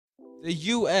The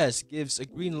US gives a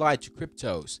green light to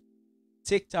cryptos.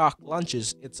 TikTok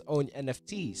launches its own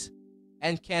NFTs.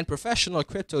 And can professional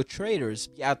crypto traders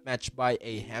be outmatched by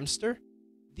a hamster?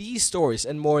 These stories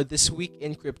and more this week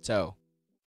in crypto.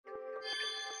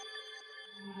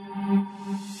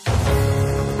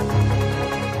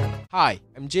 Hi,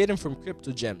 I'm Jaden from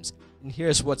Crypto Gems, and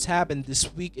here's what's happened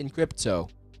this week in crypto.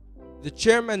 The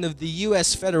chairman of the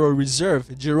US Federal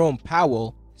Reserve, Jerome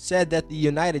Powell, said that the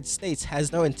United States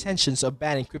has no intentions of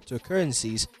banning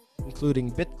cryptocurrencies,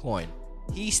 including Bitcoin.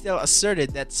 He still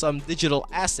asserted that some digital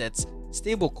assets,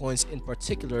 stablecoins in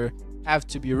particular, have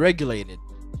to be regulated.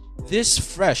 This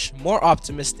fresh, more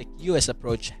optimistic US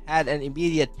approach had an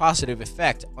immediate positive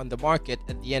effect on the market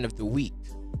at the end of the week.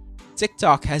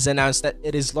 TikTok has announced that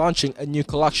it is launching a new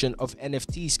collection of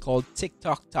NFTs called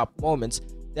TikTok Top Moments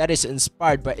that is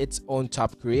inspired by its own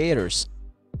top creators.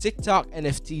 TikTok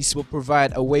NFTs will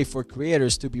provide a way for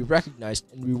creators to be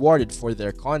recognized and rewarded for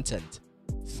their content.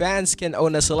 Fans can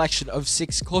own a selection of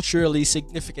 6 culturally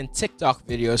significant TikTok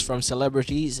videos from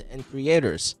celebrities and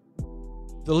creators.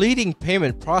 The leading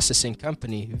payment processing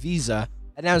company, Visa,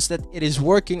 announced that it is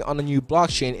working on a new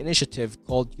blockchain initiative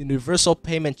called Universal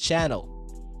Payment Channel.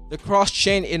 The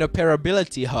cross-chain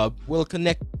interoperability hub will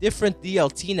connect different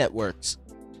DLT networks.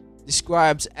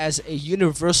 Described as a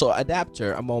universal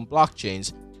adapter among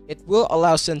blockchains, it will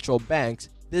allow central banks,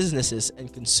 businesses,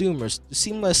 and consumers to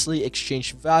seamlessly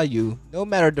exchange value no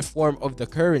matter the form of the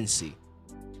currency.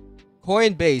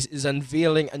 Coinbase is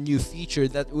unveiling a new feature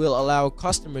that will allow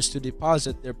customers to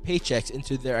deposit their paychecks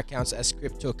into their accounts as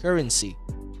cryptocurrency.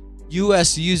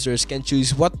 US users can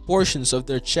choose what portions of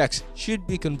their checks should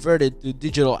be converted to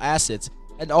digital assets,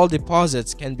 and all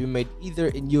deposits can be made either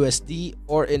in USD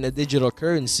or in a digital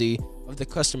currency of the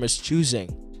customer's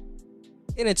choosing.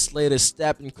 In its latest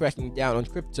step in cracking down on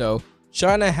crypto,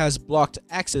 China has blocked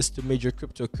access to major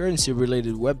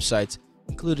cryptocurrency-related websites,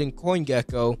 including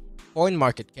CoinGecko,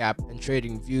 CoinMarketCap, and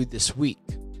TradingView this week.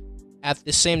 At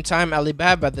the same time,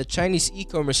 Alibaba, the Chinese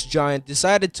e-commerce giant,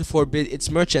 decided to forbid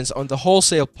its merchants on the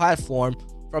wholesale platform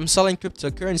from selling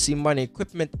cryptocurrency mining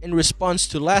equipment in response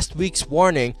to last week's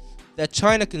warning that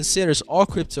China considers all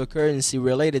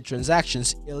cryptocurrency-related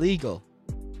transactions illegal.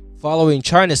 Following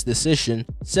China's decision,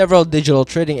 several digital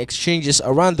trading exchanges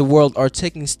around the world are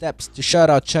taking steps to shut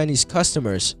out Chinese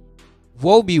customers.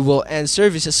 Huobi will end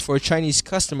services for Chinese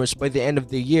customers by the end of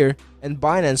the year, and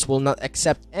Binance will not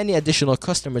accept any additional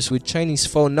customers with Chinese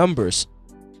phone numbers.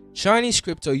 Chinese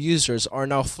crypto users are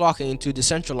now flocking into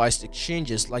decentralized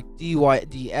exchanges like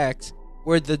DYDX,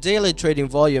 where the daily trading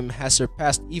volume has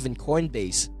surpassed even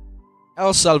Coinbase.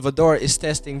 El Salvador is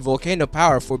testing volcano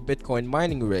power for Bitcoin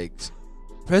mining rigs.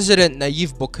 President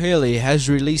Nayib Bukele has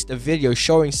released a video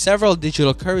showing several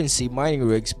digital currency mining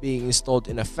rigs being installed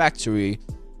in a factory,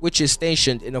 which is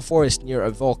stationed in a forest near a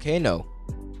volcano.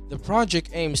 The project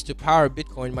aims to power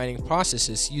Bitcoin mining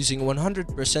processes using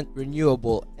 100%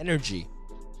 renewable energy.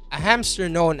 A hamster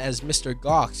known as Mr.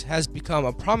 Gox has become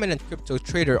a prominent crypto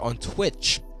trader on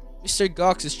Twitch. Mr.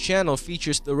 Gox's channel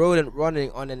features the rodent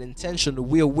running on an intentional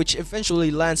wheel which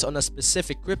eventually lands on a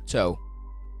specific crypto.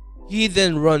 He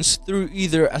then runs through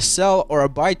either a sell or a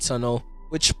buy tunnel,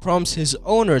 which prompts his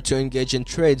owner to engage in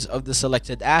trades of the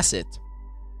selected asset.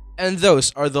 And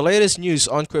those are the latest news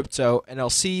on crypto, and I'll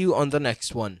see you on the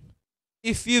next one.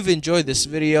 If you've enjoyed this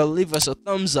video, leave us a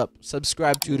thumbs up,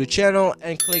 subscribe to the channel,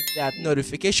 and click that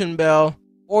notification bell.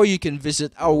 Or you can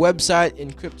visit our website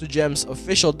in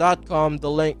cryptogemsofficial.com.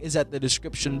 The link is at the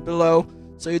description below,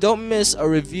 so you don't miss a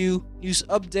review, news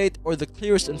update, or the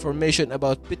clearest information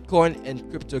about Bitcoin and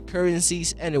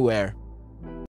cryptocurrencies anywhere.